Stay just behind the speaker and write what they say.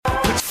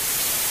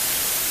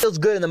Feels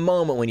good in the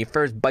moment when you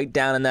first bite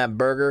down in that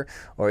burger,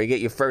 or you get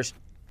your first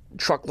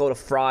truckload of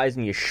fries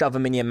and you shove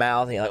them in your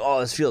mouth and you're like,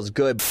 oh, this feels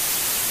good.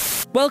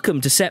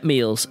 Welcome to Set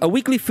Meals, a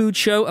weekly food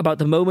show about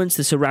the moments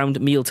that surround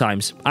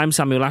mealtimes. I'm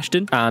Samuel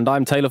Ashton. And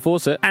I'm Taylor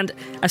Fawcett. And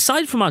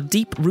aside from our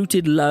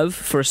deep-rooted love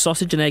for a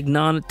sausage and egg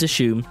naan at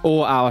Dishoom,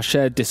 or our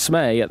shared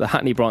dismay at the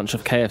Hackney branch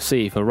of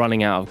KFC for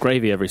running out of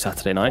gravy every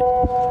Saturday night.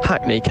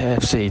 Hackney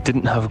KFC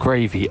didn't have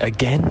gravy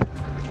again?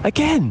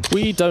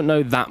 We don't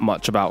know that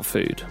much about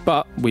food,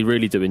 but we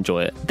really do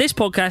enjoy it. This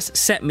podcast,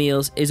 Set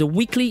Meals, is a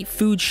weekly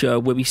food show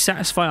where we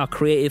satisfy our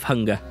creative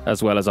hunger.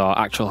 As well as our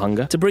actual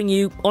hunger. To bring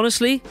you,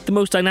 honestly, the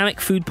most dynamic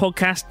food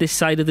podcast this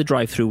side of the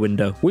drive-thru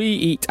window. We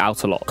eat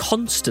out a lot.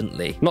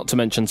 Constantly. Not to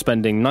mention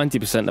spending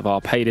 90% of our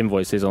paid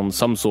invoices on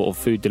some sort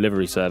of food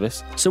delivery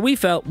service. So we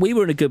felt we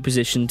were in a good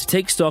position to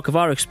take stock of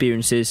our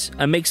experiences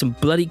and make some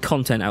bloody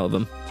content out of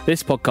them.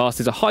 This podcast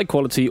is a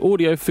high-quality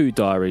audio food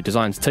diary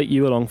designed to take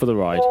you along for the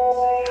ride.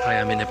 I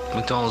am in a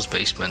McDonald's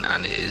basement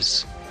and it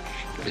is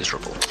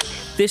miserable.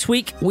 This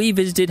week, we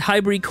visited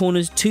Highbury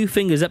Corner's Two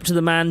Fingers Up to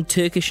the Man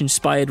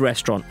Turkish-inspired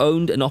restaurant,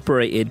 owned and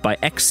operated by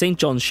ex-St.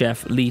 John's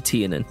chef Lee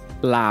Tiernan.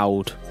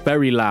 Loud.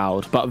 Very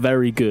loud, but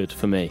very good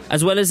for me.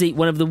 As well as eat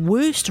one of the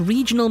worst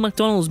regional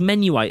McDonald's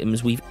menu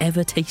items we've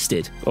ever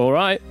tasted. All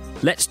right.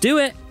 Let's do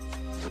it.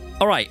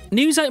 All right,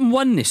 news item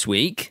 1 this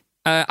week.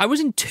 I was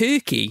in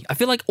Turkey. I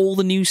feel like all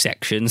the news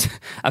sections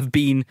have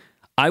been...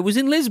 I was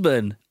in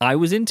Lisbon. I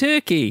was in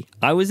Turkey.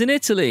 I was in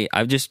Italy.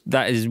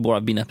 That is what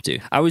I've been up to.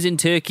 I was in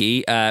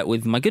Turkey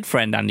with my good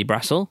friend Andy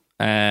Brassel,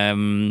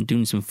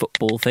 doing some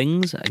football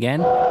things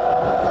again.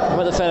 I'm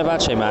at the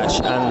Fenerbahce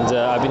match and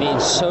I've been eating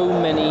so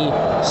many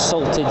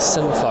salted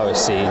sunflower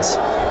seeds.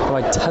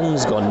 My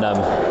tongue's gone numb.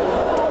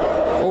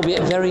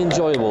 Albeit very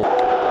enjoyable.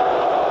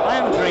 I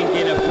am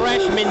drinking a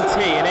fresh mint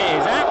tea and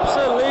it is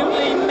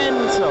absolutely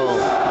mental.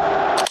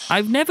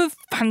 I've never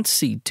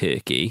fancied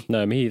Turkey.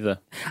 No, me either.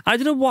 I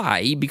don't know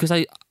why, because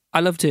I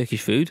love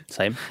Turkish food.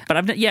 Same. But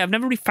I've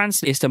never really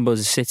fancied Istanbul as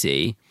a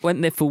city.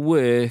 Went there for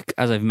work,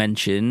 as I've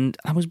mentioned.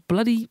 I was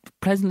bloody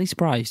pleasantly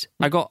surprised.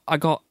 I got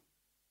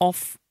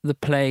off the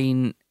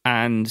plane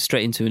and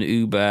straight into an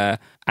Uber,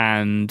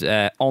 and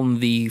on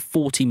the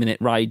 40-minute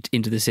ride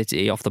into the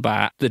city off the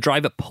bat, the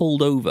driver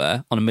pulled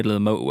over on the middle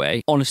of the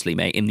motorway, honestly,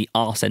 mate, in the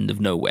arse end of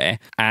nowhere,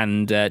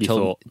 and you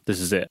thought, this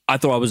is it? I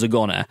thought I was a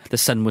goner. The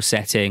sun was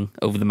setting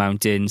over the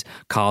mountains,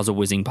 cars were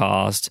whizzing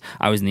past,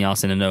 I was in the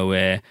arse end of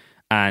nowhere,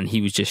 and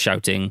he was just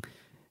shouting,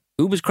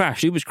 Uber's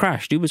crashed, Uber's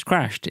crashed, Uber's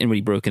crashed, in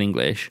really broken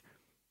English.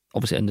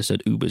 Obviously, I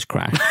understood Uber's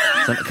crashed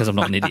because I'm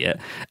not an idiot.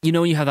 You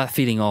know, you have that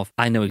feeling of,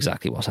 I know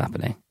exactly what's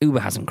happening. Uber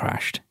hasn't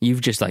crashed.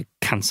 You've just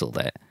cancelled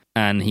it.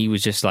 And he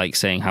was just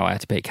saying how I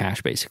had to pay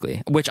cash,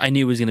 basically, which I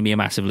knew was going to be a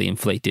massively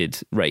inflated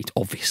rate,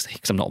 obviously,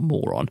 because I'm not a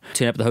moron.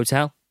 Turn up at the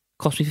hotel,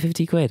 cost me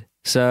 50 quid.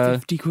 So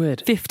 50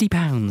 quid?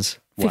 £50.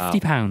 Wow.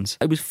 £50.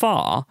 It was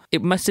far.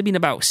 It must have been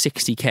about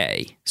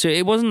 60k. So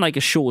it wasn't a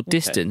short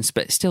distance,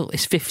 but still,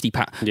 it's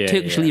 £50. Yeah,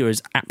 Turkish lira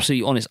is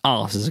absolutely on its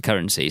arse as a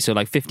currency. So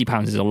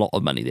 £50 is a lot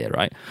of money there,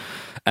 right?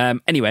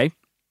 Anyway,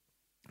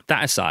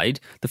 that aside,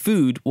 the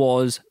food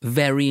was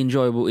very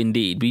enjoyable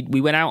indeed.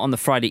 We went out on the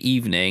Friday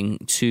evening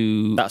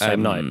to... That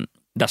same night?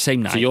 That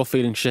same night. So you're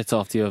feeling shit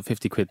after your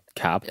 50 quid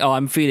cab? Oh,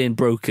 I'm feeling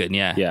broken,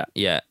 yeah.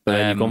 Yeah. But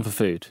then you've gone for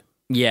food?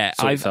 Yeah,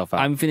 yourself out.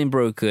 I'm feeling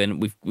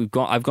broken.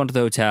 I've gone to the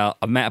hotel.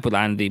 I've met up with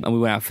Andy, and we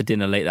went out for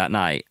dinner late that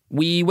night.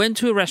 We went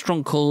to a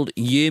restaurant called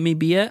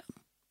Yirmi.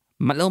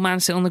 My little man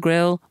sitting on the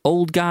grill,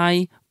 old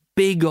guy,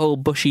 big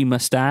old bushy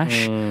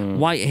mustache,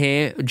 white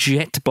hair,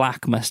 jet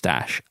black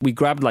mustache. We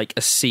grabbed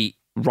a seat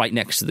right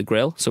next to the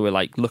grill, so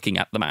we're looking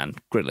at the man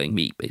grilling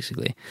meat,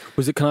 basically.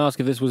 Can I ask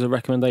if this was a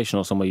recommendation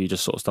or somewhere you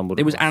just sort of stumbled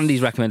It was across?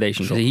 Andy's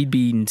recommendation, because Sure. he'd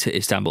been to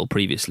Istanbul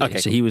previously, Okay,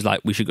 so cool. he was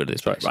like, we should go to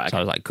this place. Right, So I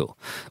okay. was like, cool.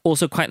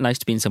 Also quite nice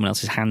to be in someone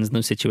else's hands in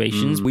those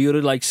situations. We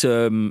ordered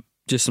some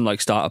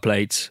starter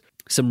plates,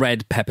 some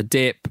red pepper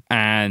dip,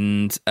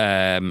 and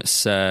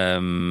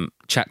some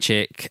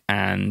chachik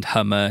and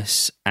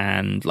hummus,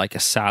 and a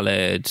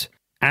salad.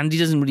 Andy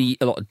doesn't really eat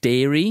a lot of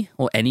dairy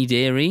or any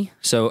dairy,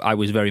 so I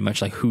was very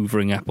much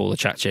hoovering up all the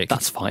chachik.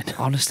 That's fine.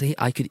 Honestly,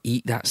 I could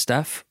eat that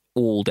stuff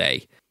all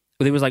day.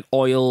 But there was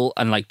oil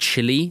and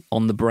chili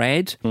on the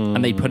bread,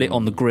 and they put it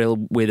on the grill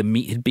where the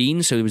meat had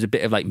been, so there was a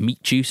bit of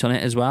meat juice on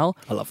it as well.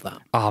 I love that.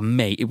 Oh,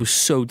 mate, it was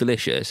so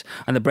delicious.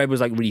 And the bread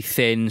was really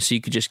thin, so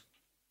you could just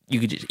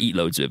eat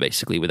loads of it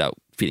basically without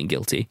feeling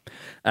guilty.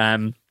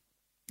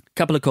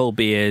 Couple of cold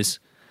beers,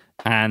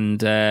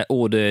 and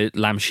ordered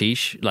lamb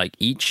sheesh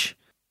each.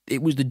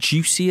 It was the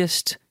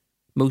juiciest,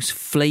 most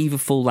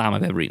flavourful lamb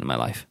I've ever eaten in my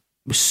life.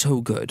 It was so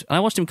good. And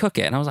I watched him cook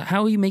it, and I was like,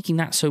 how are you making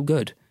that so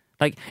good?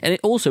 And it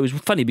also was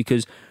funny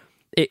because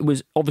it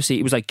was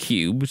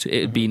cubes.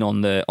 It had been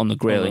on the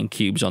grill in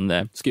cubes on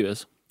the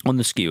skewers.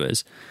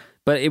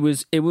 But it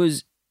was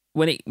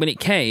when it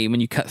came, when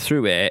you cut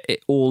through it,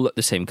 it all looked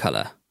the same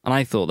colour. And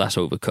I thought, that's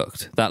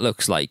overcooked. That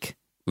looks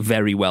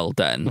very well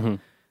done. Mm-hmm.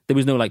 There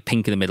was no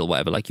pink in the middle,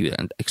 whatever, you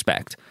would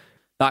expect.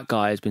 That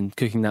guy has been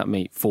cooking that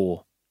meat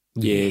for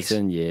years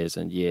and years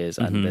and years,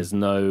 and there's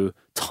no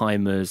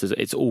timers.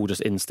 It's all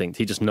just instinct.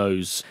 He just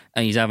knows.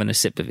 And he's having a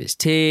sip of his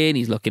tea, and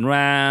he's looking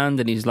around,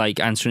 and he's like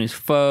answering his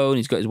phone.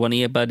 He's got his one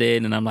earbud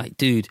in, and I'm like,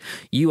 dude,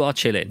 you are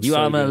chilling. You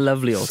are having a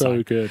lovely old time.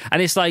 So good.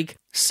 And it's like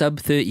sub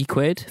 30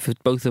 quid for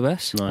both of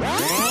us.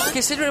 Nice.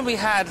 Considering we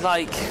had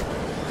like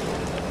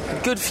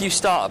a good few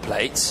starter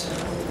plates,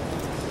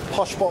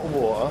 Posh bottled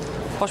water.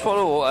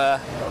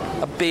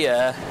 a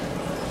beer,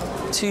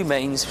 2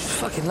 mains,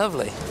 fucking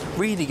lovely.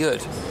 Really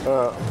good.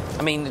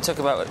 I mean, it took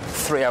about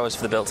 3 hours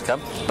for the bill to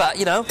come. But,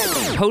 you know,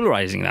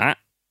 polarising that,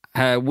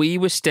 we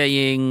were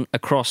staying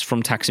across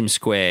from Taksim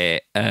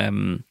Square,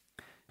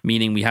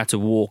 meaning we had to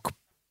walk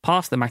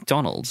past the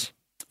McDonald's.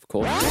 Of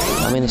course.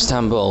 I'm in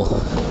Istanbul,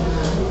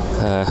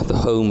 the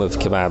home of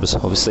kebabs,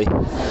 obviously.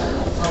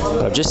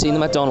 But I've just seen the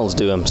McDonald's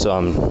do them, so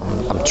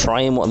I'm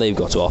trying what they've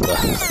got to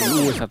offer.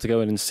 You always have to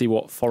go in and see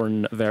what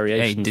foreign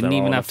variations. Hey, didn't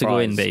even have to go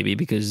in, baby,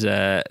 because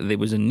there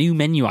was a new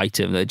menu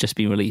item that had just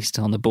been released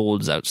on the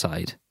boards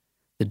outside.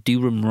 The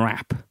Durum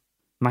Wrap,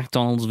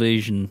 McDonald's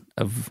version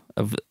of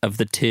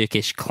the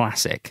Turkish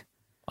classic.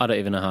 I don't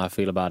even know how I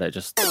feel about it.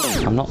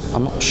 I'm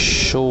not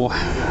sure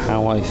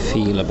how I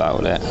feel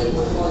about it.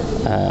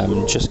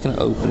 I'm just going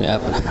to open it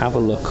up and have a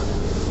look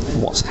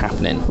what's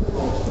happening.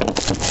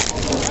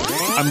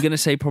 I'm going to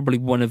say probably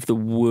one of the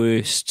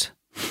worst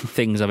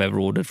things I've ever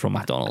ordered from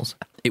McDonald's.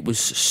 It was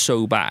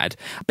so bad.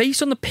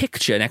 Based on the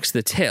picture next to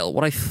the till,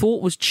 what I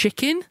thought was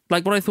chicken,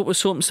 like what I thought was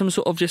some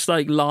sort of just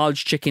like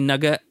large chicken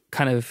nugget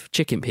kind of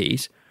chicken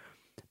piece.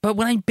 But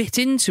when I bit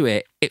into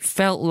it, it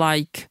felt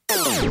like...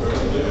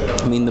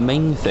 I mean, the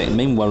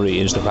main worry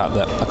is the fact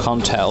that I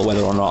can't tell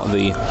whether or not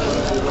the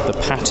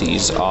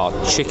patties are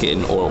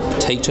chicken or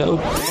potato.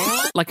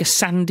 Like a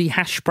sandy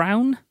hash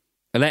brown,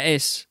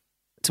 lettuce,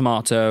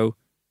 tomato,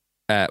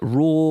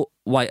 raw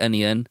white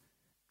onion,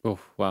 Oh,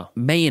 wow.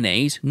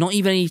 mayonnaise, not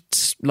even any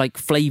like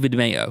flavoured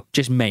mayo,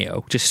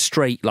 just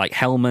straight like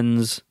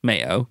Hellman's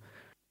mayo.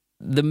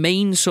 The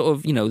main sort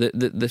of, you know,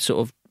 the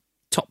sort of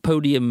top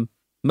podium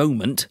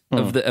moment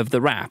of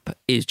the wrap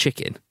is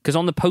chicken. Because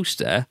on the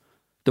poster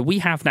that we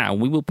have now,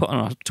 we will put on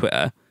our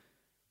Twitter,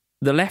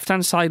 the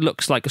left-hand side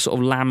looks like a sort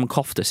of lamb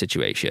kofta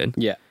situation.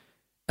 Yeah.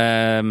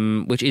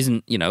 Which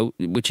isn't, you know,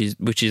 which is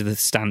the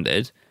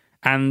standard.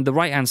 And the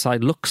right-hand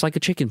side looks like a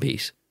chicken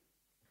piece.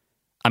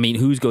 I mean,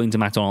 who's going to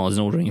McDonald's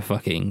and ordering a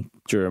fucking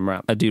Durum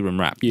Wrap? A Durum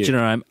Wrap. You. Do you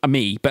know what I mean?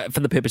 Me, but for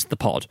the purpose of the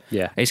pod.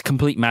 Yeah. It's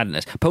complete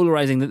madness.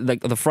 Polarising,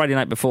 like the Friday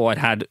night before, I'd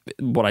had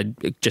what I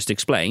just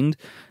explained,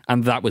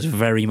 and that was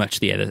very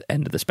much the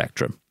end of the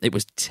spectrum. It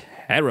was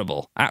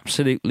terrible.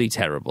 Absolutely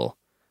terrible.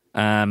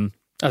 As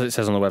it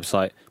says on the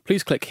website,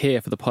 please click here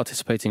for the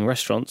participating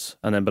restaurants,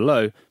 and then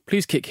below,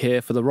 please click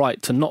here for the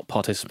right to not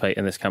participate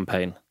in this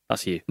campaign.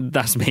 That's you.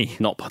 That's me.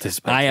 Not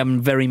participating. I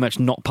am very much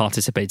not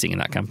participating in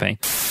that campaign.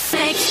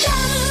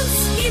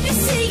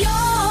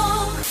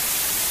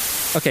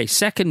 Okay,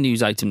 second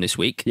news item this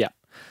week. Yeah.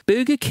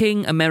 Burger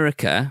King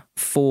America,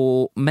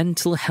 for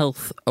Mental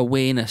Health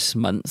Awareness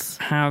Month,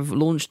 have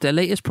launched their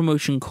latest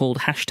promotion called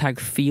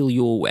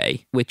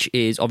 #FeelYourWay, which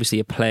is obviously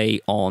a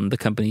play on the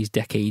company's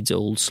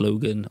decades-old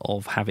slogan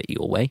of "Have it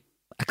your way,"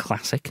 a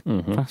classic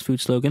fast food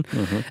slogan,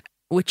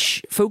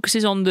 which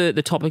focuses on the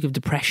topic of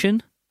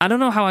depression. I don't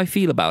know how I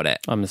feel about it.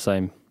 I'm the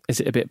same. Is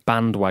it a bit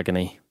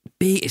bandwagony?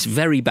 It's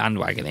very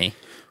bandwagony.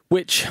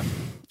 Which...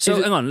 So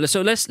hang on.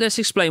 So let's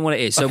explain what it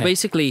is. So Okay.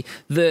 basically,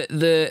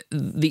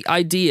 the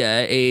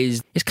idea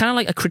is it's kind of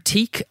like a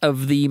critique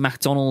of the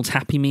McDonald's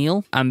Happy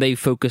Meal, and they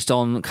focused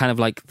on kind of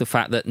like the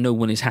fact that no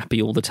one is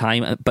happy all the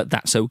time, but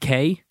that's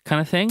okay,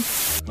 kind of thing.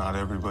 Not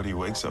everybody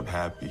wakes up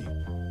happy.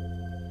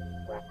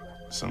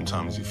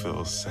 Sometimes you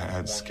feel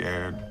sad,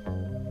 scared,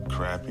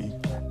 crappy.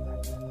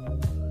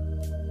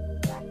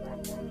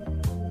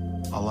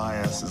 All I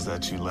ask is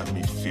that you let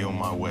me feel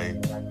my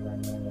way.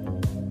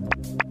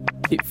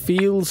 It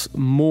feels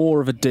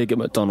more of a dig at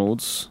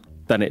McDonald's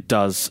than it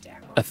does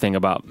a thing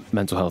about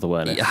mental health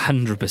awareness.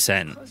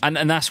 100%.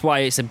 And that's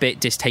why it's a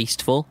bit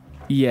distasteful.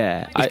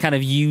 Yeah. It's kind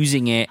of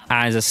using it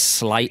as a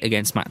slight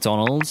against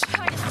McDonald's.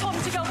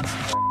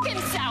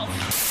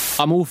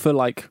 I'm all for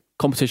like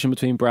competition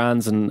between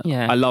brands, and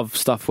Yeah. I love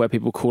stuff where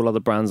people call other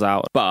brands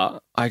out.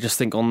 But I just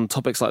think on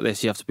topics like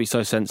this, you have to be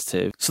so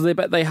sensitive. So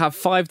they have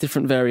 5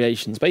 different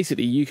variations.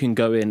 Basically, you can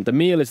go in. The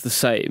meal is the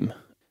same,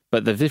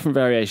 but the different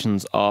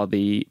variations are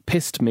the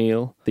pissed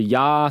meal, the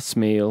Yas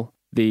meal,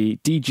 the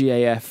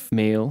DGAF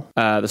meal,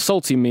 the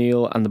salty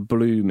meal, and the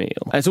blue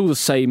meal. And it's all the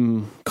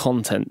same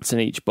contents in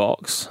each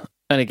box.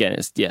 And again,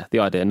 it's the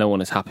idea no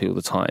one is happy all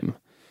the time.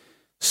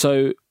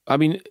 So I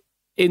mean,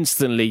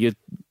 instantly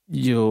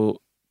you're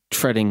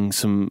treading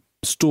some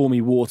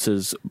stormy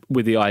waters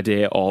with the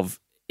idea of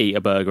eat a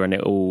burger and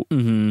it'll,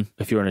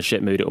 if you're in a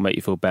shit mood, it'll make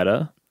you feel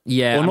better.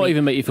 Yeah. Or not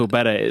even make you feel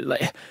better.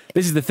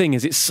 This is the thing,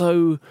 is it's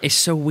so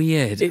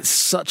weird.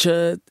 It's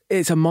a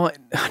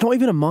not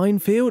even a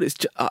minefield.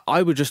 It's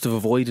I would just have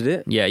avoided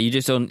it. Yeah, you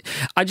just don't.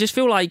 I just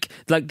feel like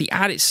the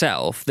ad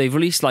itself, they've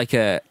released like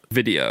a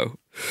video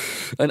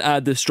an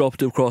ad that's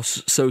dropped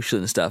across social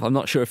and stuff. I'm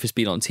not sure if it's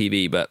been on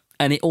TV,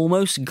 and it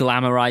almost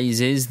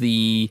glamorizes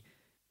the.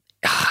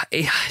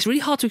 It's really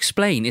hard to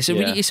explain. It's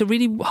a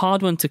really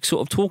hard one to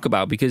sort of talk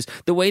about because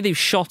the way they've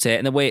shot it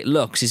and the way it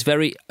looks is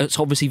it's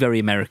obviously very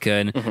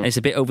American and it's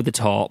a bit over the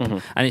top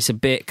and it's a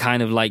bit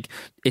kind of like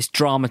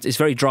it's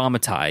very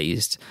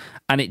dramatized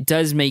and it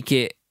does make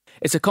it.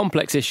 It's a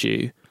complex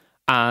issue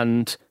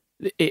and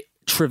it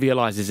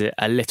trivializes it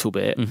a little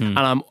bit. And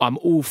I'm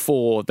all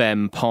for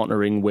them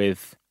partnering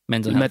with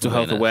mental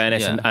health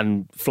awareness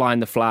and flying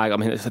the flag. I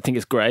mean, I think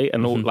it's great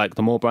and all, like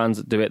the more brands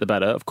that do it, the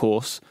better, of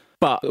course.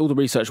 But all the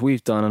research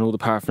we've done and all the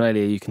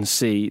paraphernalia you can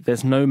see,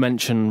 there's no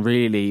mention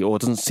really, or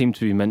doesn't seem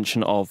to be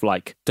mention of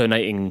like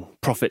donating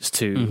profits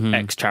to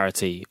X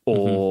charity,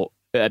 or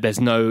there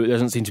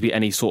doesn't seem to be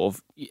any sort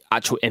of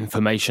actual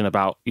information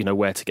about,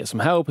 where to get some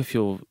help if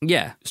you're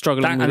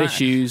struggling with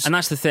issues. And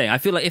that's the thing. I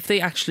feel like if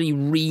they actually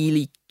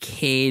really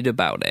cared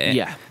about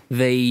it,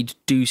 they'd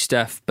do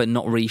stuff but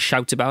not really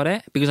shout about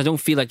it, because I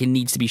don't feel like it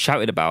needs to be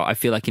shouted about. I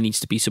feel like it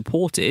needs to be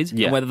supported.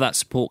 And whether that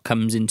support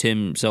comes in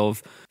terms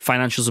of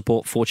financial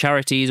support for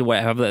charities or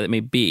whatever that it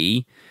may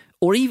be,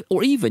 or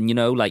even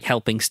like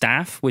helping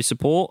staff with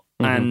support.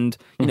 And,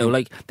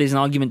 like there's an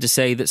argument to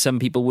say that some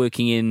people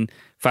working in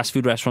fast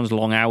food restaurants,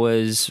 long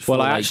hours.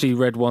 Well, I actually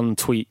read one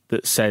tweet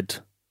that said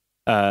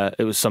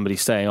it was somebody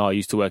saying, I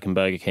used to work in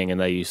Burger King and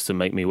they used to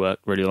make me work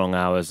really long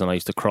hours and I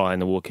used to cry in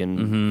the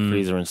walk-in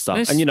freezer and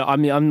stuff. And, I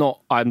mean,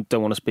 I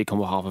don't want to speak on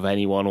behalf of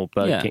anyone or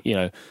Burger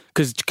King,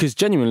 because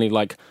genuinely,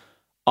 like,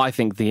 I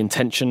think the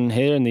intention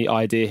here and the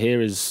idea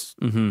here is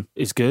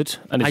good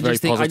and it's very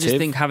positive. I just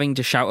think having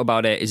to shout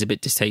about it is a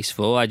bit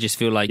distasteful. I just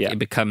feel like it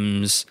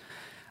becomes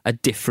a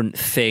different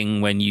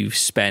thing when you've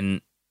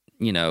spent,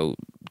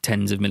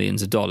 tens of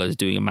millions of dollars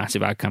doing a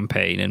massive ad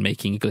campaign and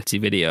making a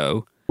glitzy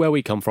video. Where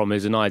we come from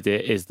is an idea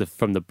is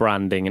from the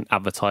branding and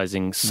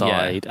advertising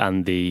side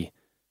and the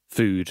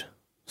food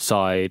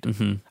side.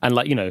 And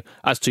like,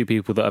 as two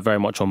people that are very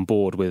much on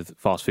board with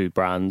fast food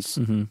brands,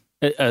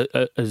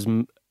 as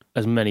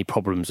many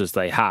problems as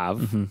they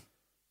have,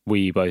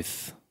 we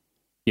both,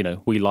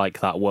 we like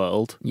that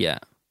world. Yeah.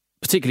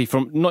 Particularly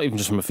from, not even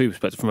just from a food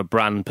perspective, from a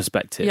brand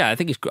perspective. Yeah, I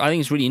think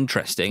it's really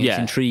interesting. It's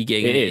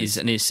intriguing. It is.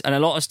 And a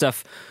lot of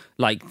stuff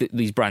like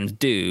these brands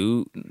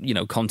do,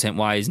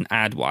 content-wise and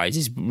ad-wise,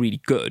 is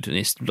really good. And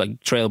it's like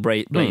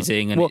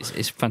trailblazing and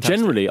it's fantastic.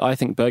 Generally, I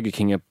think Burger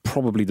King are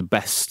probably the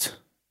best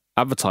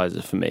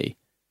advertiser for me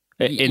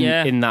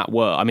in that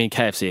world. I mean,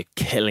 KFC are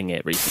killing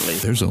it recently.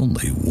 There's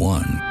only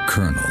one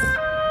Colonel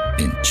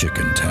in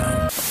Chicken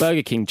Town.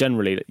 Burger King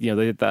generally, they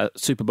did that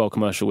Super Bowl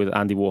commercial with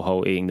Andy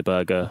Warhol eating the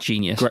burger.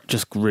 Genius.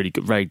 Just really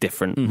good, very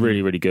different,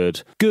 really, really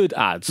good. Good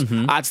ads.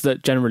 Ads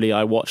that generally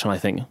I watch and I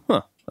think,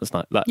 that's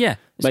nice. That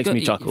makes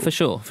me chuckle. For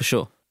sure.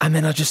 And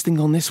then I just think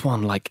on this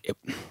one, like,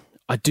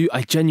 I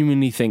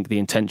genuinely think the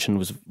intention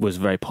was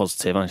very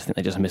positive, and I think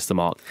they just missed the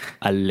mark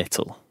a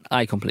little.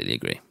 I completely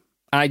agree.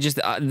 I just,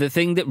 the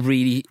thing that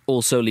really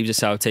also leaves a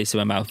sour taste in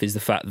my mouth is the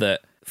fact that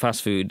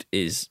fast food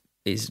is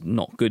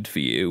not good for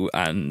you,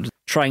 and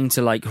trying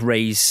to like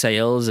raise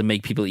sales and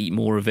make people eat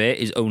more of it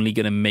is only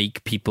going to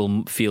make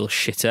people feel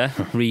shitter,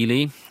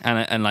 really.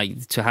 And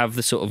like to have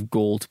the sort of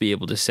goal to be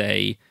able to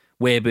say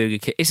we're Burger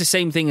King. It's the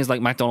same thing as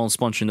like McDonald's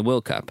sponsoring the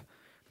World Cup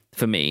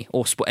for me,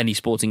 or any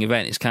sporting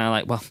event. It's kind of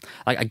like, well,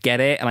 like I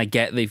get it, and I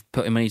get they've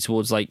put money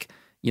towards like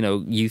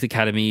youth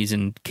academies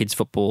and kids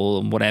football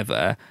and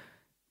whatever,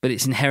 but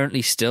it's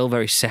inherently still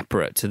very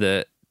separate to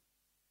the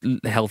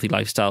healthy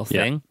lifestyle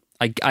thing.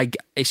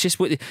 It's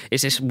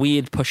this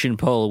weird push and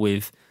pull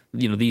with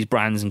these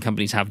brands and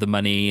companies have the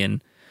money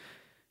and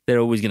they're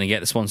always going to get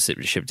the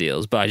sponsorship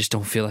deals, but I just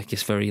don't feel like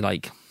it's very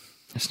like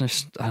it's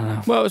just, I don't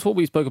know. Well, it's what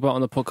we spoke about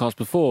on the podcast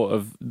before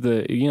of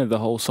the the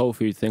whole soul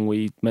food thing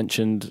we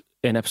mentioned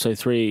in episode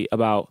 3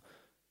 about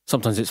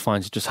sometimes it's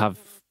fine to just have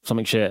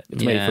something shit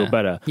to make you feel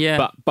better.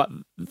 Yeah. But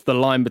the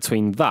line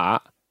between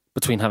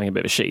having a bit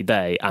of a shitty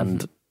day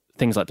and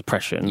things like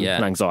depression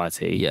and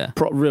anxiety,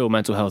 real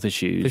mental health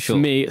issues. For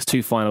me, it's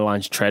too fine a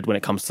line to tread when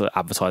it comes to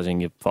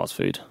advertising your fast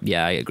food.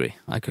 Yeah, I agree.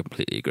 I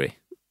completely agree.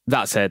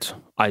 That said,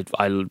 I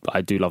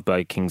do love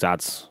Burger King's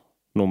ads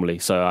normally,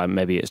 so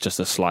maybe it's just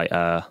a slight...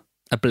 a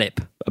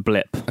blip.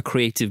 A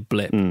creative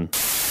blip.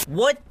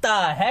 What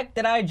the heck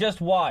did I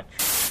just watch?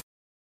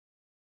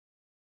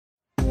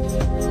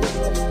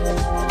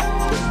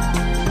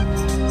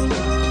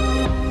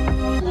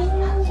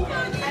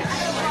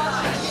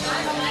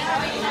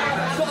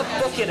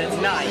 At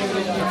 9 4.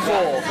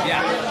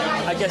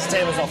 Yeah. I guess the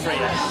table's not free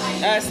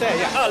then. It's there,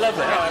 yeah. Oh,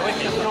 lovely. All right,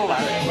 with you. All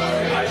that.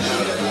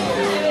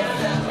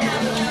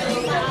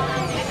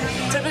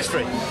 Tip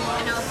history.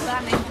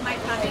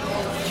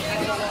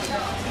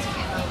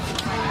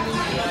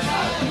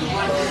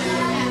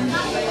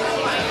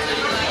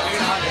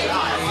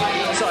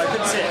 Sorry, I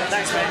couldn't see it.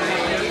 Thanks, mate.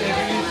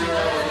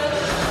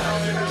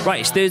 Right,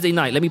 it's Thursday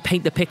night. Let me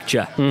paint the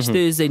picture. It's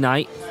Thursday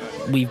night.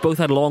 We've both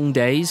had long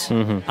days.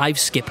 I've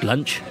skipped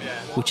lunch,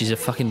 which is a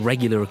fucking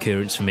regular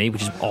occurrence for me,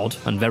 which is odd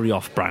and very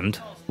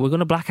off-brand. We're going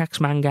to Black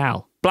Axe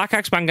Mangal. Black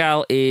Axe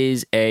Bengal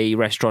is a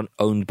restaurant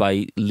owned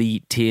by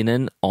Lee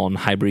Tiernan on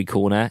Highbury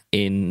Corner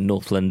in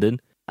North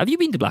London. Have you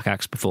been to Black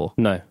Axe before?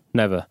 No,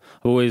 never.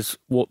 I've always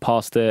walked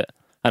past it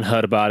and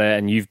heard about it,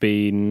 and you've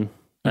been,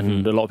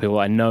 and a lot of people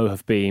I know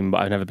have been,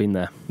 but I've never been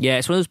there. Yeah,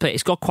 it's one of those places.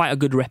 It's got quite a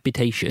good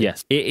reputation.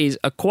 Yes. It is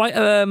quite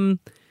a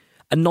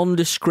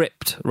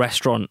nondescript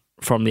restaurant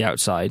from the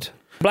outside.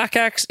 Black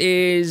Axe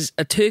is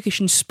a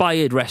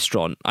Turkish-inspired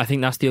restaurant. I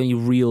think that's the only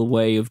real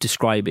way of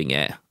describing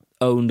it.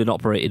 Owned and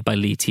operated by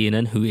Lee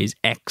Tiernan, who is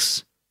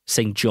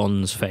ex-St.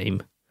 John's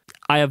fame.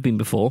 I have been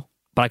before,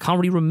 but I can't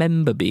really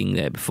remember being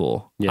there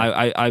before.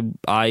 Yeah.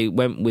 I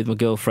went with my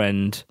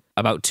girlfriend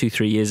about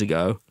 2-3 years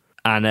ago,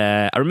 and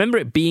I remember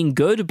it being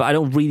good, but I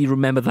don't really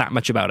remember that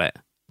much about it,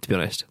 to be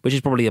honest, which is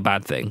probably a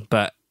bad thing.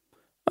 But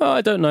I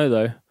don't know,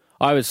 though.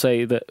 I would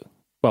say that,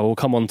 well, we'll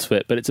come on to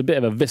it, but it's a bit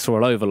of a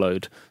visceral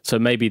overload, so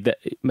maybe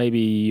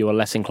you're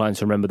less inclined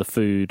to remember the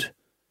food.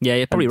 Yeah,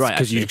 you're probably right.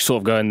 Because you sort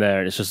of go in there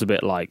and it's just a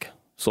bit like,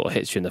 sort of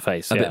hits you in the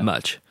face. A bit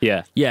much.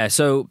 Yeah. Yeah,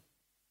 so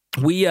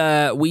we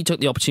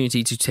took the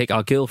opportunity to take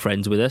our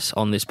girlfriends with us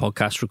on this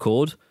podcast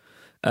record.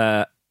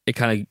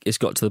 It's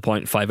got to the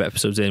point 5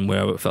 episodes in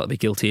where I felt a bit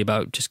guilty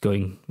about just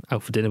going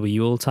out for dinner with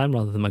you all the time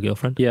rather than my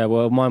girlfriend. Yeah,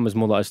 well, mine was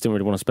more that I just didn't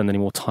really want to spend any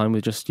more time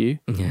with just you.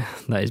 Yeah,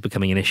 that is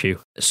becoming an issue.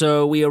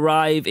 So we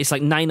arrive, it's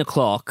like 9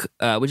 o'clock,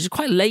 which is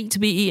quite late to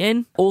be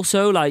eating.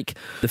 Also, like,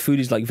 the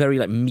food is like very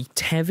like meat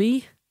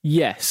heavy.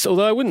 Yes,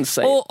 although I wouldn't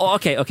say...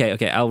 Okay,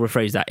 I'll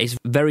rephrase that. It's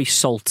very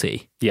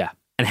salty. Yeah.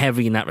 And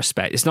heavy in that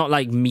respect. It's not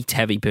like meat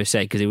heavy per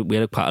se, because we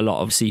had quite a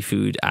lot of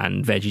seafood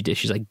and veggie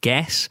dishes, I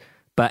guess.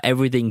 But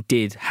everything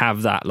did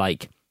have that,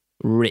 like,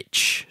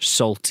 rich,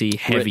 salty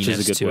heaviness rich is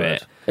a good to word.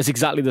 it. It's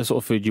exactly the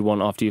sort of food you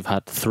want after you've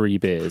had 3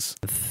 beers.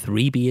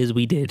 3 beers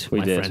we did,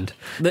 my friend.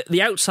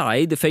 The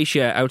outside, the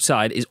fascia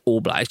outside is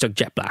all black. It's like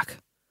jet black.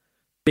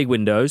 Big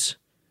windows.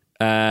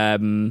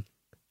 And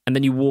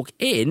then you walk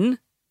in...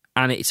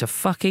 and it's a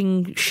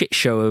fucking shit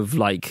show of,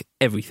 like,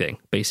 everything,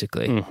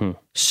 basically. Mm-hmm.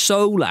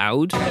 So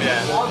loud.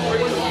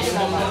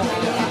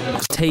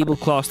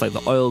 Tablecloths, like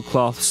the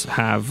oilcloths,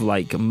 have,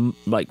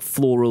 like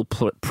floral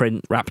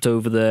print wrapped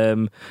over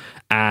them.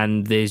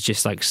 And there's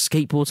just, like,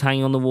 skateboards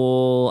hanging on the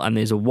wall. And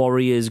there's a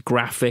Warriors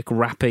graphic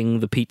wrapping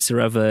the pizza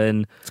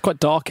oven. It's quite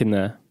dark in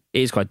there.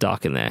 It is quite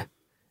dark in there.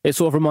 It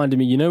sort of reminded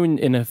me, you know,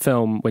 in a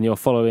film, when you're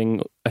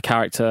following a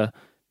character...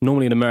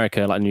 normally in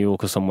America, like New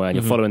York or somewhere, and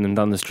you're following them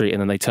down the street,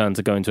 and then they turn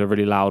to go into a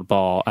really loud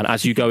bar, and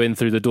as you go in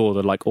through the door,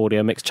 the like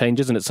audio mix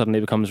changes, and it suddenly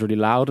becomes really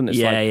loud, and it's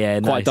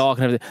quite dark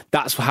and everything.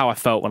 That's how I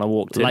felt when I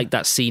walked in. Like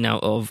that scene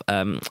out of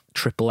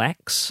Triple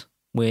X,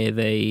 where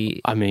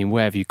they... I mean,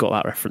 where have you got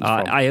that reference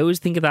from? I always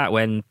think of that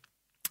when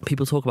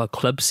people talk about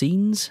club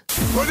scenes.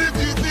 But if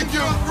you think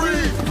you're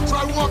free,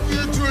 try walking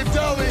into a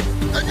deli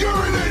and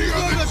urinating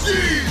on the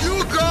cheese.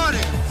 You got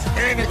it.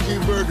 Anarchy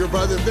Burger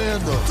by the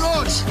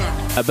Vandals.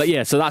 But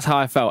yeah, so that's how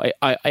I felt.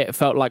 It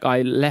felt like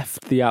I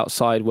left the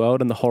outside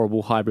world and the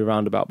horrible Highbury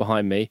roundabout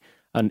behind me,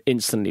 and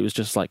instantly was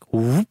just like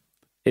whoop,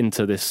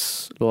 into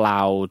this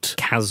loud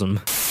chasm.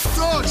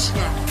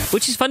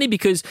 Which is funny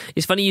because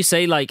it's funny you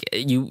say like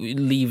you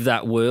leave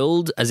that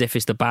world as if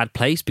it's the bad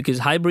place, because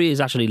Highbury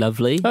is actually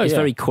lovely. It's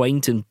very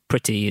quaint and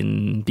pretty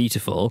and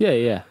beautiful.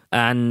 Yeah.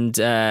 And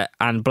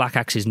Black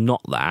Axe is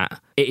not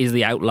that. It is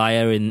the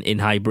outlier in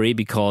Highbury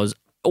because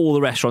all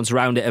the restaurants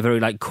around it are very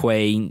like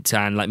quaint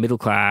and like middle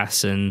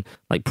class, and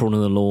like Prawn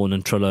on the Lawn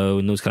and Trullo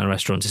and those kind of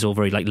restaurants. It's all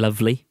very like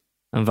lovely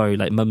and very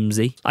like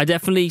mumsy. I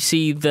definitely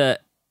see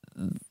that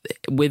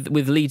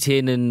with Lee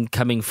Tiernan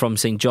coming from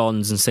St.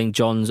 John's, and St.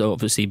 John's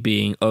obviously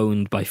being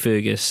owned by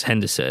Fergus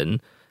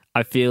Henderson,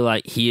 I feel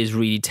like he has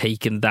really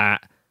taken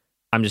that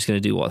I'm just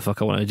going to do what the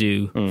fuck I want to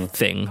do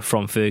thing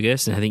from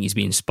Fergus, and I think he's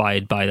been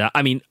inspired by that.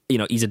 I mean, you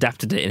know, he's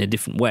adapted it in a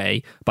different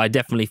way, but I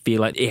definitely feel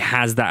like it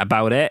has that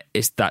about it.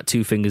 It's that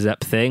 2 fingers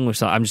up thing,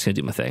 which I'm just going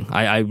to do my thing.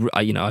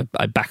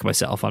 I back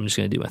myself. I'm just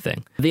going to do my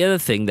thing. The other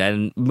thing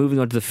then, moving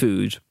on to the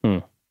food,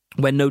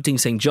 when noting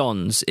St.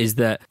 John's, is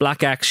that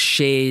Black Axe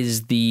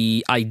shares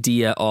the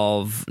idea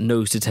of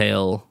nose to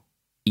tail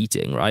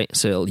eating, right?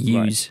 So it'll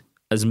use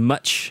as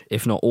much,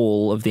 if not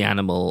all, of the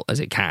animal as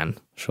it can.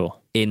 Sure.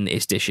 In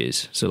its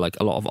dishes. So like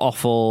a lot of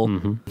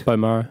offal,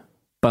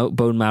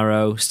 bone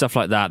marrow, stuff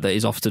like that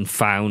is often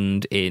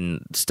found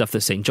in stuff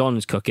that St.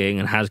 John's cooking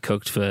and has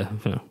cooked for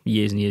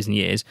years and years and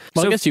years.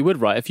 Well, so, I guess you would,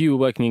 right? If you were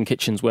working in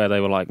kitchens where they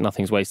were like,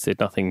 nothing's wasted,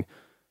 nothing...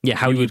 Yeah,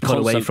 how you would cut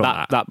away from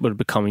that. That would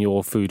become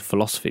your food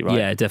philosophy, right?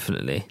 Yeah,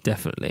 definitely.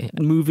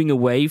 Moving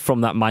away from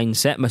that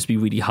mindset must be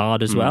really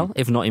hard as well,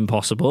 if not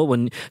impossible,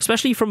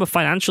 especially from a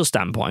financial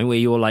standpoint, where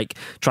you're like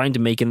trying to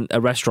make a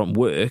restaurant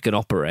work and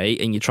operate,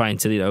 and you're trying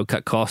to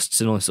cut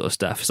costs and all this sort of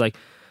stuff. It's like,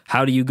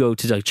 how do you go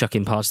to like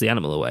chucking parts of the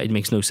animal away? It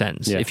makes no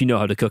sense if you know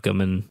how to cook them,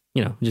 and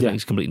it just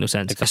makes completely no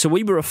sense. Exactly. So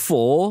we were a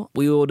 4.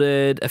 We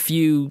ordered a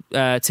few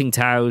Ting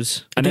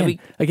Taos, and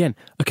again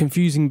a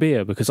confusing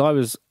beer, because I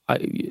was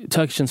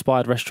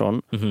Turkish-inspired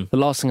restaurant. The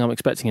last thing I'm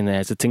expecting in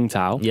there is a Ting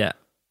Tao. Yeah,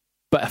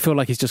 but I feel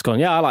like he's just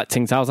gone, I like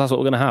Ting Taos, that's what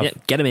we're going to have. Yeah,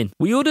 get him in.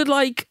 We ordered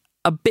like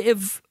a bit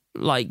of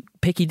like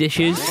picky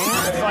dishes.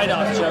 fried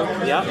artichoke.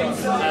 Yeah.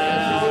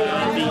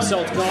 The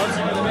salt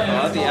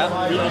cod. Yeah.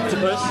 The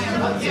octopus.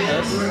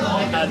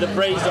 The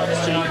braised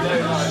ox cheek.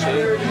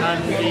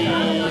 And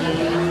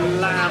the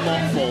lamb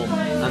offal.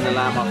 And the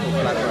lamb offal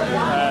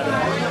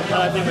flatbread.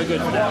 I think we're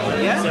good for now.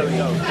 Yeah? There we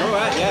go. All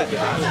right, yeah.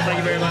 Thank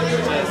you very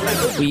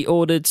much. We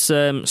ordered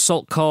some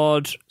salt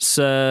cod,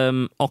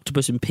 some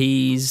octopus and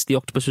peas. The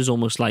octopus was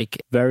almost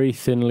like Very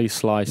thinly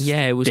sliced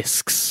it was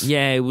discs.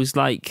 Yeah, it was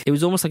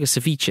almost like a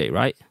ceviche,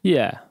 right?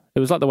 Yeah.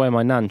 It was like the way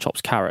my nan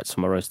chops carrots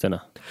for my roast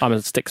dinner. I'm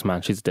a sticks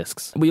man, she's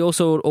discs. We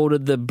also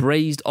ordered the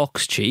braised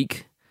ox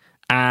cheek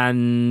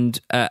and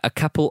a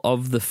couple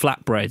of the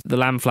flatbread. The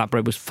lamb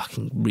flatbread was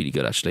fucking really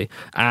good, actually.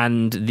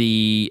 And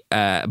the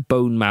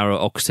bone marrow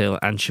oxtail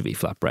anchovy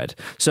flatbread.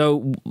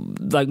 So,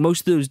 like, most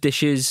of those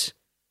dishes,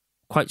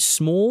 quite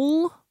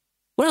small.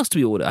 What else do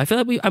we order? I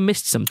feel like I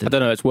missed something. I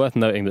don't know, it's worth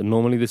noting that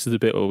normally this is the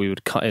bit where we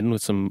would cut in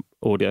with some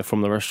audio from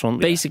the restaurant.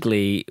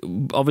 Basically,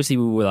 obviously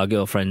we were with our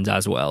girlfriends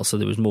as well, so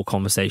there was more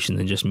conversation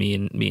than just me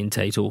and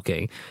Tay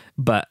talking.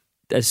 But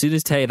as soon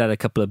as Tay had a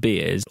couple of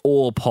beers,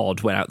 all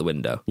pod went out the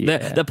window.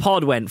 Yeah. The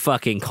pod went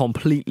fucking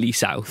completely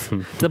south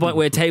to the point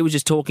where Tay was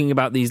just talking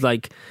about these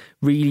like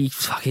really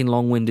fucking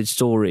long-winded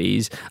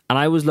stories, and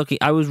I was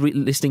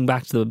listening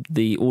back to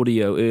the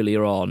audio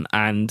earlier on,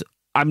 and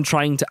I'm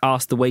trying to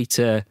ask the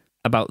waiter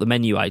about the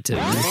menu items.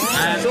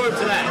 Sorry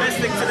for that. Best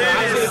thing to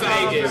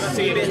do is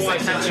see it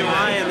twice, catch your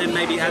eye, and then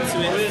maybe add to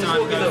it as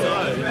time goes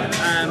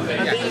on.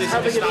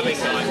 This is the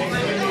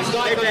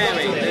they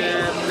vary.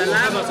 The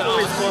lamb is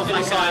more of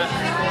like a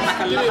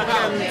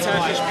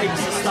Turkish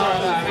pizza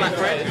style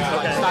flatbread.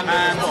 It's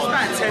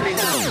about 10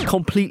 inches.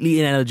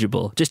 Completely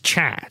ineligible. Just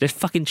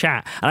fucking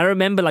chat. And I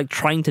remember like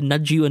trying to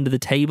nudge you under the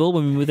table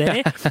when we were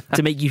there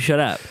to make you shut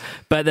up.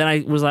 But then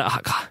I was like, oh,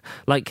 God.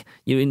 Like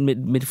you're in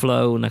mid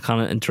flow and I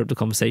can't interrupt the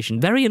conversation.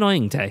 Very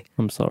annoying, Tay.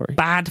 I'm sorry.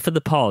 Bad for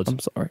the pod. I'm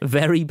sorry.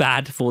 Very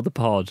bad for the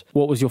pod.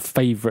 What was your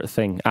favourite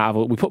thing out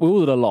of we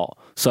ordered a lot,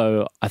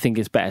 so I think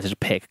it's better to just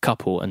pick a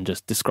couple and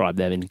just describe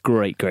them in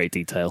great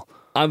detail.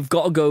 I've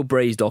got to go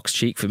braised ox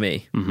cheek for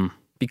me. Mm-hmm.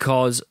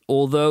 Because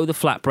although the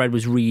flatbread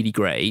was really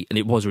great, and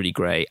it was really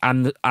great,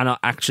 and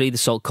actually the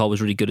salt cod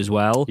was really good as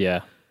well.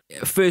 Yeah.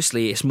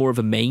 Firstly, it's more of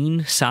a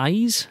main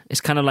size.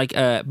 It's kind of like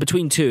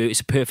between two,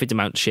 it's a perfect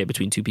amount to share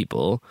between two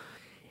people.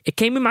 It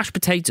came with mashed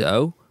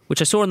potato, which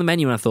I saw on the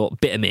menu and I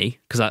thought, bit of me,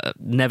 because I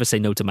never say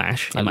no to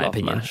mash, in my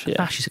opinion. Mash, yeah.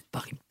 Mash is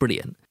fucking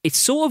brilliant. It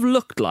sort of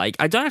looked like,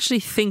 I don't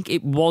actually think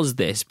it was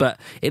this, but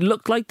it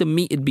looked like the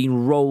meat had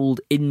been rolled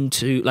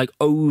into, like,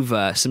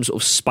 over some sort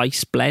of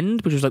spice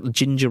blend, which was like the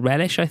ginger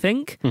relish, I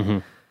think. Mm-hmm.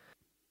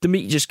 The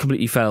meat just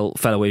completely fell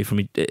away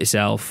from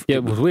itself. Yeah,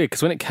 it was weird,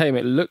 because when it came,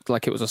 it looked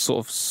like it was a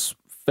sort of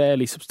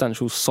fairly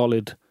substantial,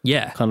 solid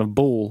kind of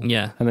ball.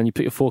 Yeah. And then you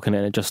put your fork in it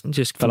and it just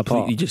fell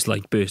completely apart. just,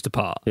 like, burst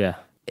apart. Yeah.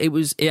 It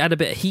had a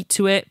bit of heat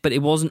to it, but it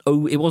wasn't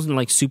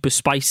like super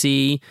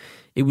spicy.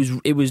 It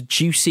was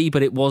juicy,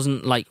 but it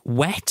wasn't like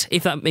wet,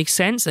 if that makes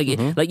sense. Like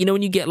like you know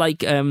when you get like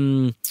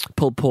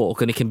pulled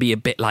pork and it can be a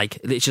bit like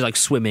it's just like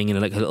swimming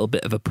in like a little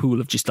bit of a pool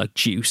of just like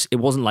juice. It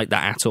wasn't like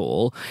that at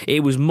all.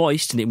 It was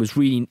moist and it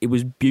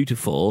was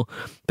beautiful,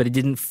 but it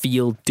didn't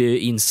feel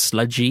dirty and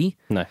sludgy.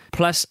 No.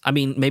 Plus, I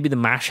mean, maybe the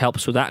mash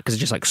helps with that because it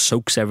just like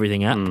soaks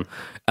everything up.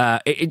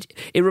 It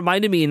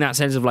reminded me in that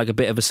sense of like a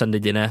bit of a Sunday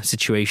dinner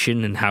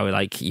situation and how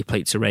like your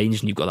plate's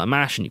arranged and you've got that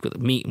mash and you've got the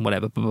meat and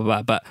whatever, blah, blah,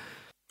 blah. But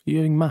Are you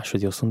having mash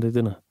with your Sunday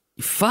dinner?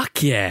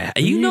 Fuck yeah.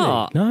 Are you Really?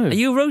 not? No. Are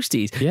you a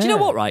roasties? Yeah. Do you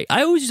know what, right?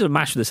 I always used to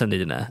mash with a Sunday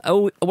dinner.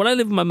 Oh, when I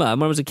lived with my mum,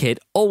 when I was a kid,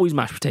 always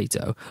mashed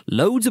potato,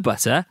 loads of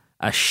butter,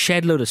 a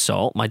shed load of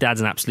salt. My dad's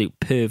an absolute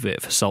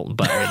pervert for salt and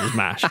butter in his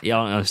mash. Yeah,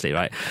 honestly,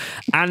 right?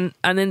 And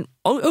then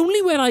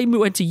only when I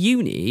went to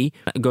uni,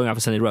 going out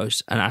for Sunday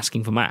roast and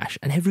asking for mash,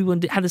 and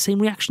everyone had the same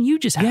reaction you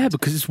just had. Yeah,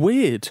 because it's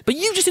weird. But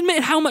you just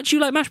admitted how much you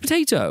like mashed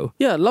potato.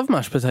 Yeah, I love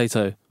mashed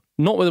potato.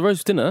 Not with a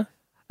roast dinner.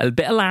 A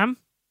bit of lamb.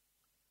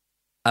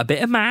 A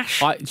bit of mash,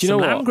 do you some know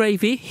lamb what?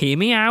 gravy. Hear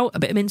me out. A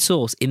bit of mint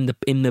sauce in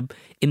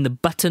the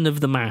button of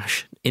the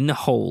mash, in the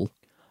hole.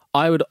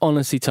 I would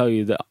honestly tell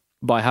you that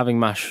by having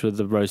mash with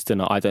the roast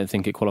dinner, I don't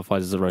think it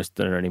qualifies as a roast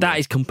dinner anymore. That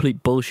is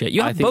complete bullshit.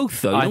 You have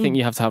both though. I think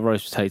you have to have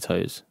roast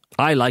potatoes.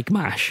 I like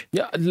mash.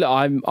 Yeah, look,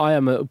 I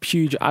am a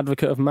huge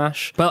advocate of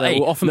mash. Well, There hey,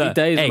 will often look,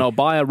 be days hey. when I'll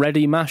buy a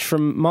ready mash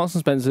from Marks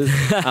and Spencer's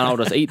and I'll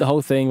just eat the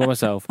whole thing by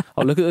myself.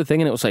 I'll look at the thing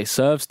and it will say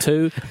serves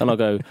 2 and I'll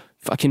go,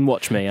 fucking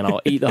watch me, and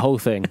I'll eat the whole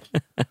thing.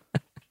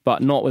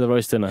 But not with a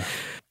roast dinner.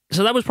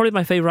 So that was probably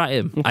my favourite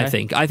item,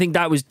 Okay. I think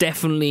that was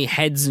definitely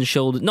heads and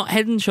shoulders, not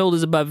head and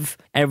shoulders above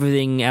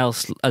everything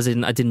else, as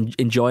in I didn't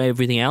enjoy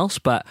everything else,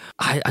 but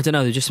I don't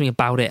know, there's just something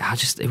about it.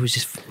 It was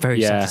just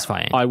very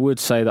satisfying. I would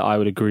say that I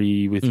would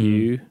agree with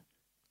you.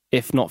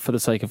 If not for the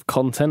sake of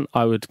content,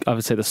 I would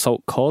say the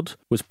salt cod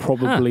was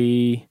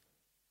probably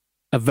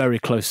a very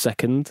close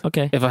second.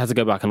 Okay. If I had to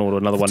go back and order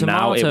another one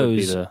now, it would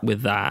be Tomatoes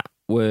with that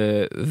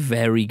were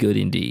very good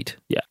indeed.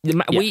 Yeah.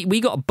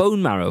 We got a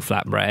bone marrow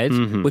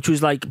flatbread, which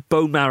was like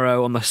bone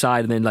marrow on the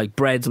side and then like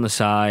breads on the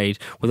side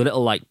with a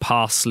little like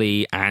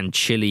parsley and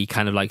chili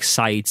kind of like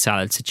side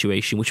salad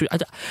situation, which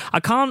I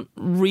can't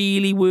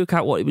really work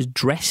out what it was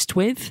dressed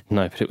with.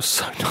 No, but it was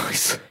so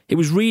nice. It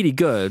was really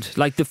good.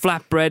 Like the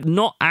flatbread,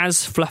 not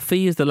as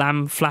fluffy as the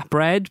lamb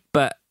flatbread,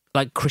 but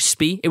like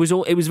crispy. It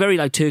was very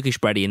like Turkish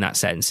bready in that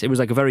sense. It was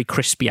like a very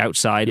crispy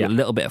outside with a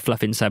little bit of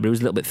fluff inside, but it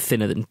was a little bit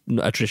thinner than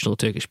a traditional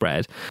Turkish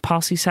bread.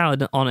 Parsley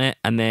salad on it,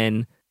 and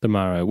then the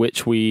marrow,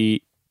 which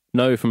we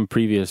know from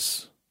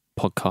previous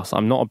podcasts.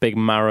 I'm not a big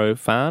marrow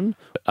fan.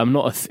 I'm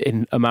not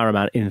a marrow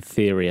man in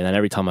theory, and then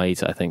every time I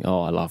eat it, I think,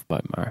 oh, I love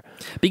bone marrow.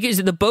 Because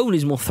the bone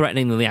is more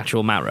threatening than the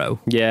actual marrow.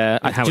 Yeah.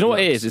 Do you know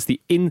what it is?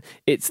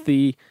 It's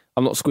the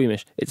I'm not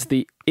squeamish. It's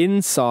the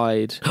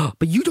inside.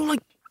 But you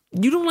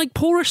don't like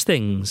porous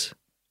things.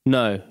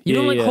 No. You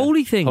don't like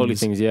holy things. Holy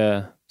things,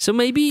 yeah. So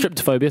maybe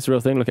tryptophobia is a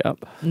real thing. Look it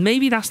up.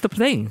 Maybe that's the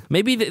thing.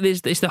 Maybe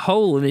it's the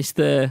hole and it's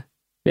the.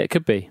 Yeah, it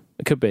could be.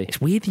 It could be. It's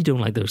weird you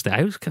don't like those things. I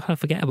always kind of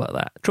forget about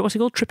that. What's it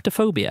called?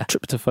 Tryptophobia.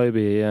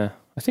 Tryptophobia. Yeah,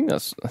 I think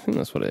that's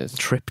what it is.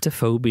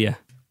 Tryptophobia.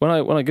 When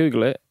I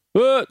Google it,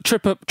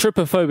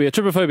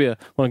 trypophobia.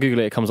 When I Google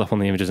it, it comes up on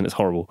the images and it's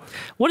horrible.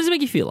 What does it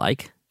make you feel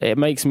like? It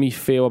makes me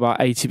feel about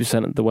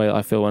 80% of the way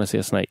I feel when I see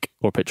a snake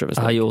or a picture of a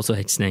snake. I also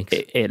hate snakes.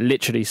 It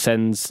literally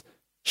sends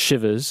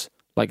shivers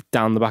like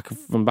down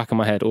from the back of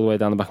my head all the way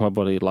down the back of my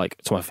body, like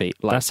to my feet.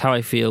 Like, that's how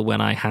I feel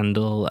when I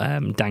handle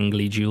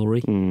dangly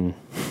jewellery.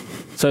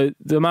 So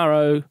the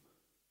marrow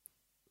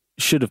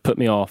should have put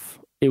me off.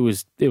 It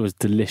was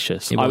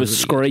delicious. I was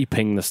really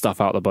scraping the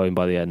stuff out of the bone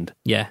by the end.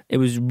 Yeah, it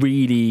was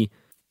really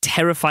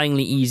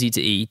terrifyingly easy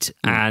to eat,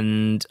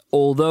 and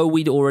although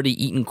we'd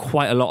already eaten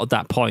quite a lot at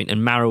that point,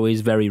 and marrow is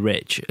very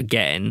rich,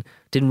 again,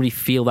 didn't really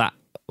feel that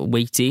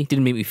weighty,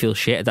 didn't make me feel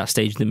shit at that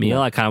stage of the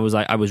meal. I kind of was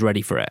like, I was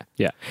ready for it.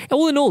 Yeah.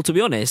 All in all, to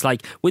be honest,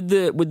 like with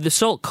the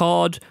salt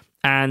cod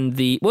and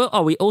we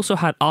also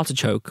had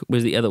artichoke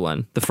was the other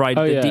one, the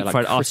deep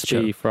fried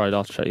artichoke, fried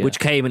artichoke, which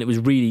came and it was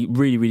really,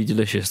 really, really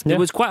delicious. There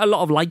was quite a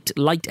lot of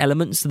light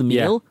elements to the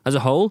meal as a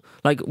whole.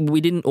 Like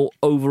we didn't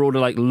over order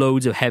like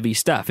loads of heavy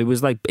stuff. It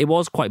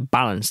was quite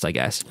balanced, I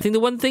guess. I think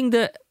the one thing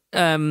that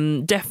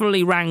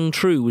definitely rang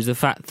true was the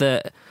fact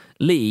that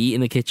Lee in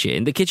the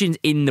kitchen's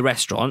in the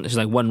restaurant, it's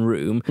like one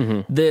room.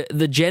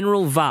 The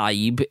general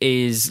vibe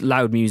is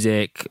loud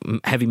music,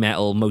 heavy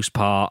metal most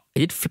part. I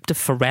did flip to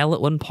Pharrell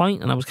at one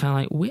point and I was kind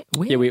of like,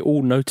 where? Yeah, we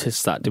all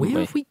noticed that, didn't we?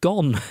 Where have we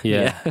gone?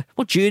 Yeah.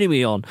 What journey are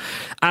we on?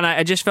 And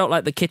I just felt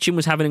like the kitchen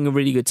was having a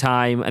really good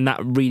time, and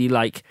that really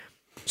like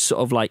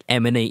sort of like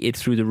emanated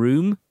through the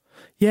room.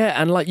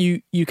 Yeah, and like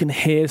you can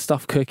hear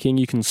stuff cooking,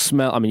 you can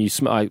smell. I mean,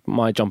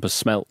 my jumper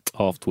smelt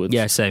afterwards.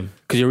 Yeah, same.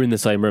 Because you're in the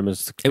same room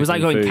as. It was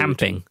like going food.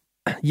 camping.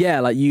 Yeah,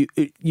 like you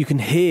can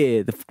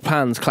hear the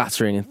pans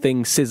clattering and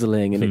things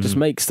sizzling, and it just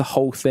makes the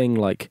whole thing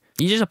like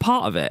you're just a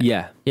part of it.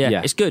 Yeah,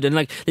 it's good. And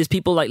like there's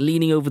people like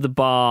leaning over the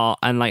bar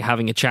and like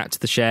having a chat to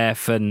the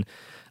chef, and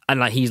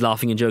like he's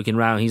laughing and joking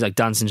around. He's like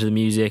dancing to the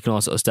music and all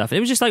that sort of stuff. And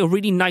it was just like a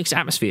really nice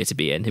atmosphere to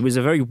be in. It was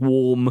a very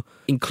warm,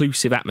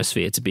 inclusive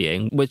atmosphere to be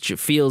in, which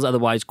feels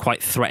otherwise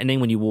quite threatening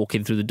when you walk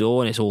in through the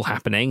door and it's all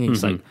happening.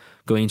 It's like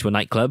going into a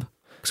nightclub.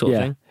 Sort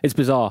of thing. It's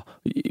bizarre.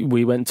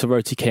 We went to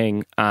Roti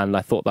King and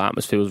I thought the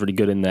atmosphere was really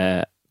good in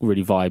there,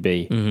 really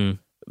vibey,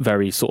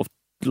 very sort of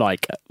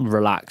like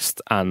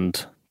relaxed,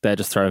 and they're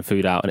just throwing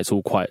food out and it's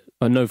all quite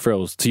no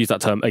frills, to use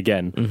that term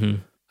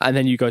again. And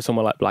then you go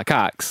somewhere like Black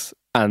Axe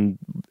and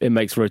it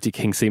makes Roti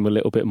King seem a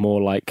little bit more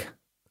like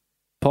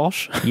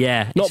posh.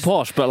 Yeah. Not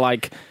posh, but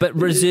like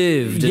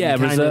reserved. Yeah,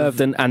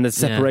 reserved, and the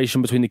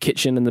separation between the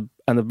kitchen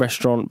and the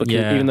restaurant,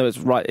 because even though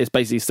it's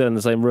basically still in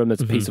the same room,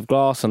 there's a piece of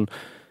glass, and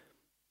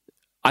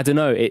I don't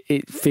know,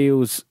 it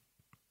feels...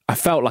 I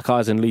felt like I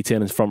was in Lee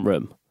Tiernan's front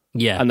room.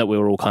 Yeah. And that we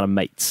were all kind of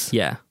mates.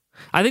 Yeah.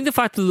 I think the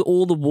fact that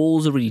all the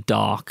walls are really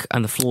dark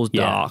and the floor's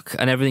dark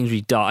and everything's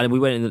really dark, and we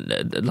went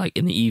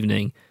in the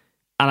evening,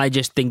 and I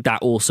just think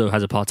that also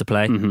has a part to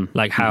play.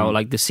 Like how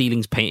like the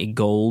ceiling's painted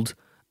gold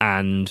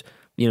and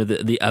you know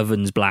the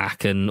oven's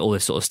black and all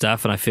this sort of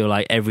stuff, and I feel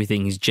like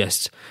everything's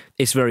just,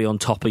 it's very on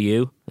top of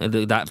you.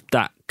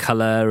 That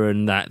colour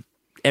and that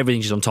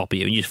everything's just on top of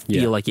you, and you just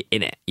feel like you're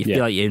in it. You feel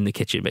like you're in the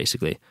kitchen,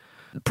 basically.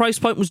 The price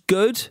point was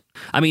good.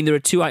 I mean, there are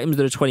two items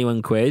that are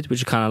 21 quid,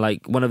 which are kind of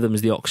like, one of them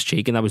is the ox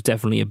cheek, and that was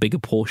definitely a bigger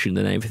portion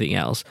than everything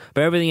else.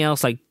 But everything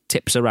else like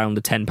tips around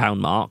the £10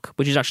 mark,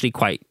 which is actually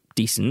quite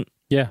decent.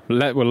 Yeah,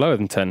 we're lower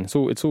than 10. It's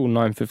all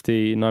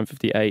 9.50,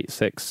 9.58,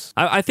 6.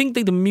 I think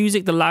the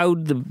music, the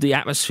loud, the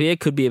atmosphere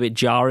could be a bit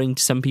jarring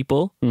to some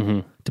people,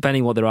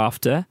 depending what they're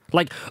after.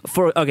 Like,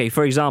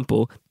 for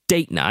example,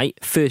 date night,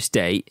 first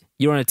date,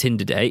 you're on a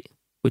Tinder date,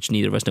 which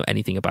neither of us know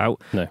anything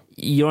about. No.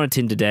 You're on a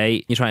Tinder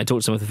date, you're trying to talk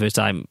to someone for the first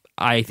time.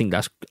 I think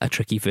that's a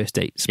tricky first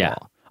date spot.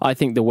 Yeah. I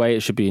think the way it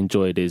should be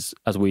enjoyed is,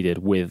 as we did,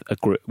 with a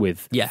group,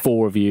 with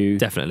 4 of you.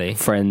 Definitely.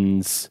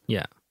 Friends.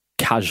 Yeah.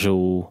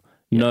 Casual.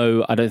 Yeah.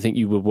 No, I don't think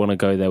you would want to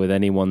go there with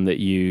anyone that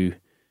you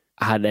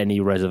had any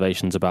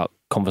reservations about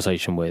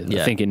conversation with.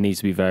 Yeah. I think it needs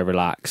to be very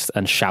relaxed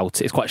and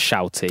shouty. It's quite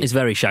shouty. It's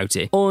very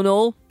shouty. All in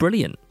all,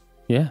 brilliant.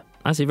 Yeah.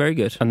 I say very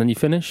good. And then you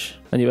finish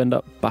and you end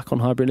up back on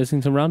Highbury and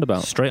Islington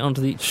roundabout. Straight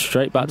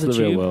back to the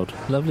real tube. world.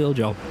 Lovely old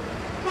job.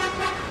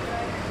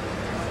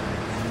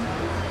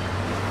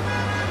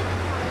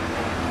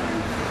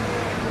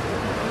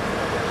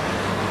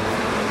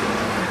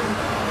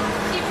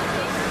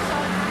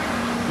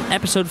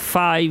 Episode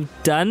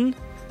 5 done.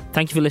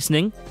 Thank you for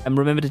listening. And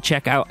remember to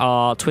check out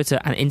our Twitter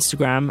and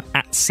Instagram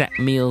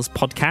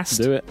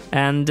 @SetMealsPodcast. Do it.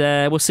 And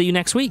we'll see you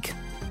next week.